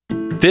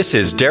This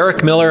is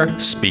Derek Miller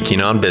speaking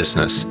on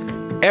business.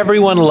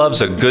 Everyone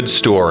loves a good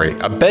story,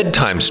 a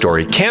bedtime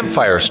story,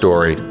 campfire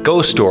story,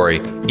 ghost story,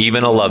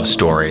 even a love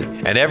story.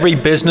 And every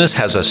business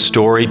has a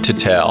story to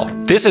tell.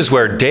 This is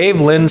where Dave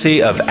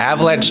Lindsay of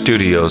Avalanche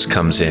Studios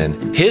comes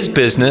in. His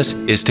business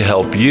is to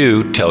help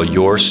you tell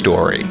your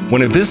story.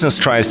 When a business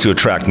tries to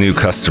attract new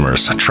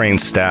customers, train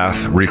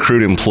staff,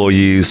 recruit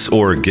employees,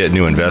 or get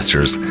new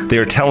investors, they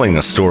are telling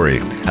a story.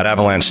 At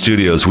Avalanche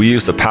Studios, we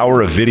use the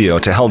power of video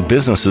to help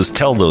businesses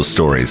tell those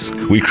stories.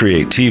 We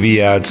create TV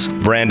ads,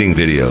 branding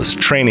videos,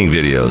 training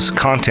videos,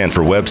 content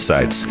for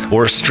websites,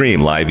 or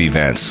stream live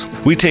events.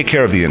 We take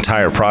care of the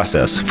entire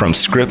process from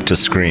script to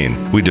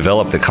screen. We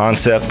develop the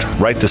concept,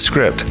 write the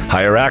script,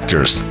 hire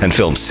actors, and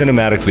film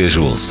cinematic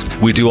visuals.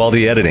 We do all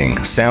the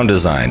editing, sound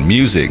design,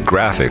 music,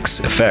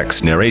 graphics,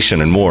 effects,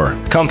 narration, and more.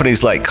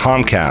 Companies like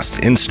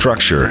Comcast,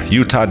 Instructure,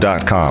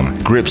 Utah.com,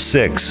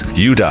 Grip6,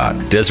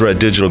 UDOT, Deseret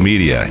Digital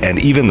Media, and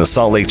even the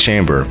Salt Lake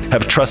Chamber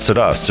have trusted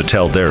us to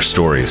tell their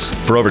stories.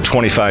 For over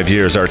 25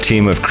 years, our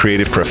team of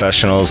creative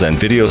professionals and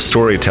video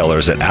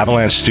storytellers at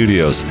Avalanche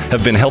Studios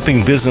have been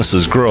helping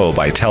businesses grow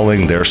by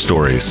telling their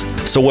stories.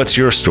 So what's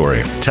your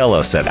story? Tell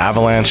us at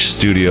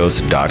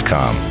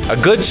avalanchestudios.com.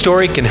 A good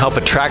story can help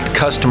attract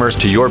customers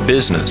to your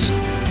business.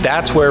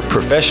 That's where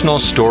professional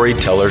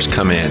storytellers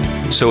come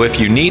in. So if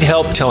you need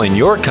help telling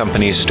your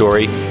company's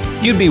story,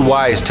 you'd be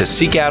wise to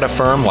seek out a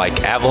firm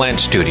like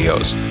Avalanche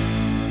Studios.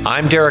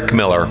 I'm Derek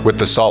Miller with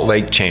the Salt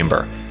Lake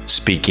Chamber,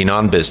 speaking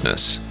on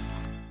business.